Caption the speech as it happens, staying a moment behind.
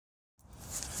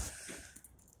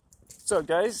What's up,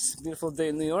 guys? Beautiful day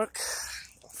in New York,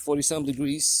 40-some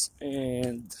degrees,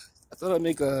 and I thought I'd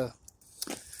make a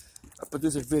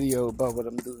producer video about what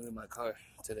I'm doing in my car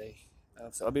today.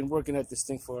 So I've been working at this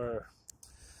thing for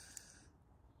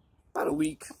about a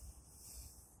week.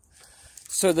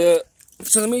 So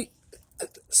let me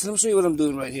show you what I'm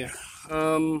doing right here.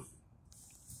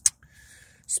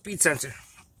 Speed sensor,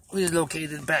 which is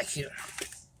located back here,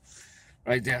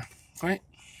 right there, right?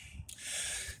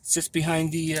 It's just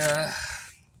behind the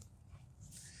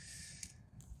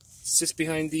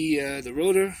the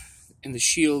rotor and the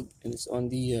shield, and it's on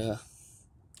the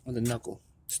knuckle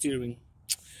steering.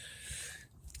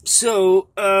 So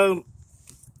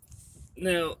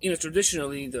now,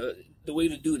 traditionally the way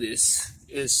to do this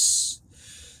is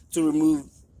to remove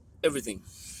everything.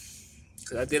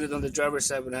 So I did it on the driver's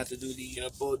side when I have to do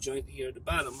the ball joint here at the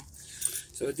bottom.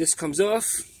 So this comes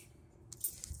off,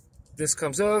 this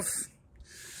comes off,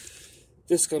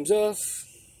 this comes off.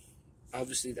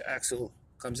 Obviously the axle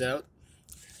comes out,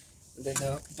 and then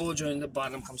the ball joint in the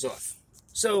bottom comes off.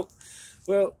 So,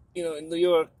 well, in New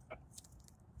York,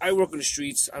 I work on the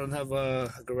streets. I don't have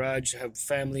a garage. I have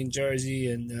family in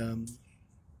Jersey, and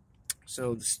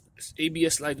so this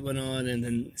ABS light went on, and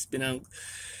then it's been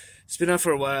out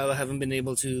for a while. I haven't been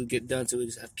able to get down to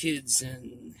it. I have kids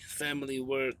and family,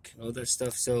 work, and all that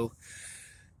stuff. So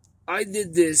I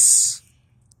did this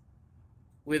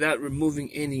without removing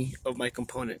any of my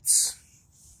components,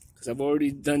 because I've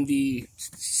already done the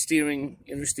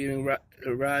inner steering rod,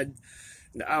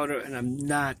 and the outer, and I'm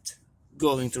not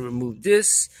going to remove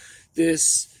this,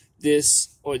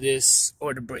 or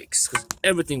the brakes, because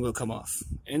everything will come off.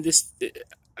 And this,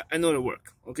 I know it'll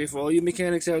work. Okay, for all you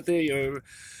mechanics out there,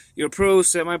 you're pros,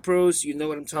 semi-pros, you know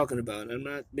what I'm talking about. I'm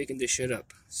not making this shit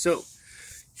up. So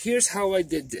here's how I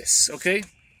did this. Okay,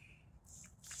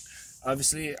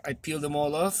 obviously I peeled them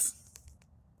all off.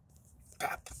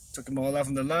 Pop. Took them all off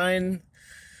from the line,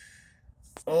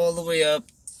 all the way up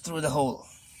through the hole.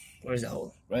 Where's the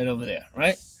hole? Right over there,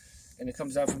 right? And it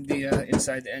comes out from the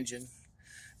inside the engine.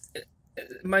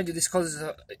 Mind you, this causes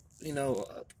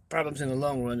problems in the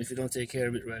long run if you don't take care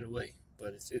of it right away.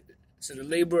 But so the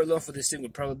labor alone for this thing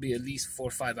would probably be at least 4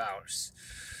 or 5 hours.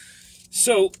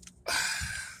 So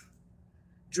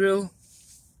drill,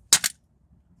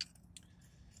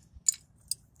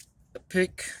 a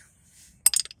pick,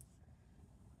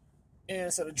 and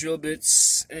a set of drill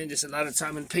bits, and just a lot of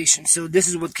time and patience. So this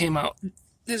is what came out.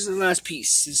 This is the last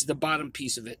piece. This is the bottom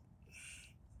piece of it,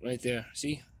 right there.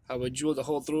 See how I drilled a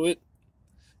hole through it?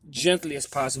 Gently as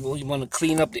possible. You want to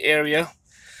clean up the area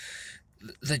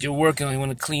that you're working on. You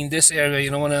want to clean this area. You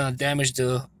don't want to damage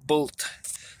the bolt,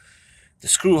 the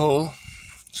screw hole.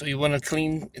 So you want to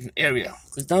clean an area,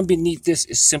 because down beneath this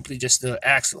is simply just the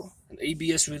axle. And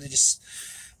ABS really just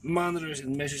monitors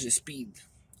and measures the speed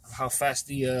of how fast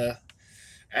the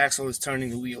axle is turning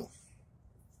the wheel.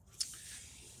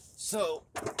 So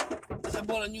I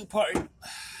bought a new part.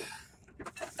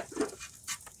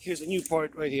 Here's a new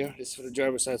part right here. This is for the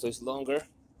driver's side, so it's longer.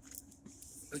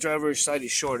 The driver's side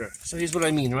is shorter. So here's what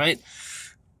I mean, right?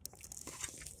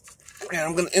 And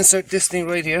I'm gonna insert this thing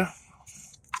right here.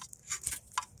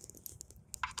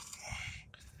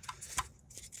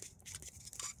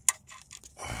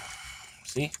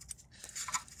 See?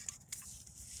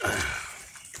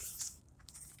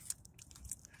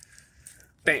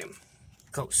 Bam.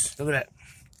 Goes. Look at that.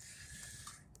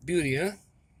 Beauty, huh?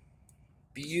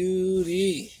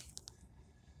 Beauty.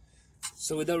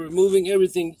 So without removing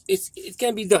everything, it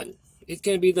can be done. It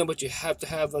can be done, but you have to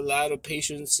have a lot of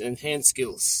patience and hand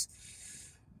skills.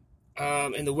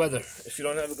 And the weather. If you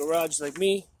don't have a garage like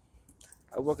me,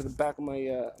 I work at the back of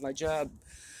my job.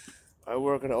 I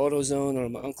work in an AutoZone or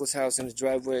my uncle's house in his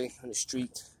driveway on the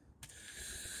street.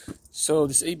 So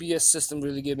this ABS system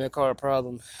really gave my car a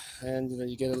problem, and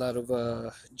you get a lot of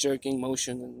jerking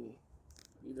motion and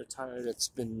either tire that's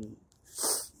been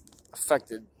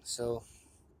affected. So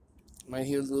you might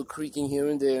hear a little creaking here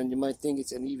and there, and you might think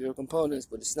it's any of your components,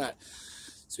 but it's not.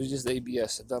 So it's just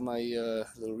ABS. I've done my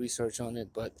little research on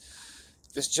it, but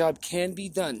this job can be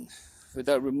done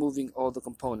without removing all the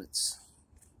components.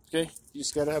 Okay, you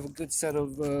just gotta have a good set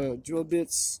of drill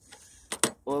bits.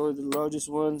 All of the largest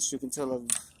ones, you can tell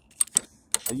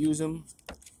I use them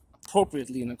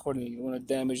appropriately and accordingly. You don't want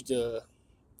to damage the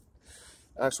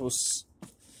actual,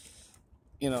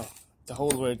 the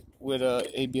hole where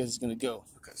the ABS is going to go,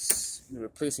 because you're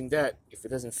replacing that. If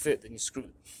it doesn't fit, then you screw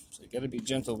it. So you got to be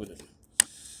gentle with it.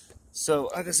 So,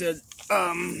 like I said,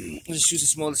 just use the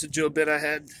smallest drill bit I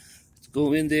had.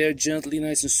 Go in there gently,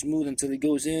 nice and smooth until it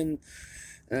goes in.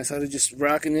 And I started just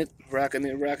rocking it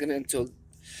until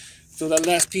that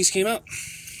last piece came out.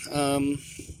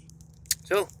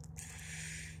 So,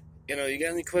 you got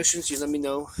any questions, you let me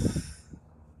know.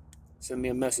 Send me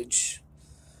a message.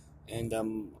 And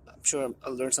I'm sure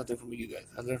I'll learn something from you guys.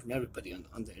 I learn from everybody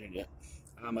on the internet.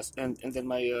 And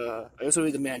then I also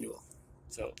read the manual.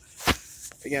 So,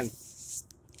 again,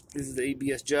 this is the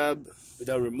ABS job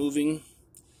without removing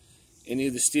any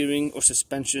of the steering or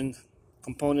suspension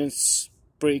components,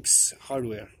 brakes,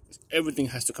 hardware. Everything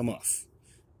has to come off.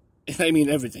 And I mean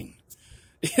everything.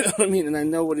 You know what I mean? And I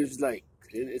know what it's like.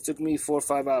 It took me 4 or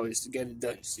 5 hours to get it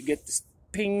done. To get this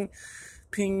ping,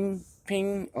 ping,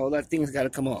 ping, all that thing's got to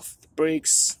come off. The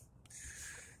brakes.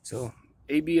 So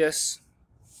ABS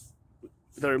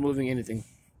without removing anything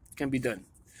can be done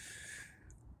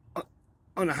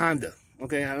on a Honda.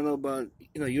 Okay, I don't know about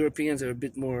Europeans are a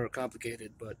bit more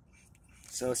complicated, but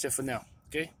so it's just for now.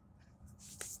 Okay.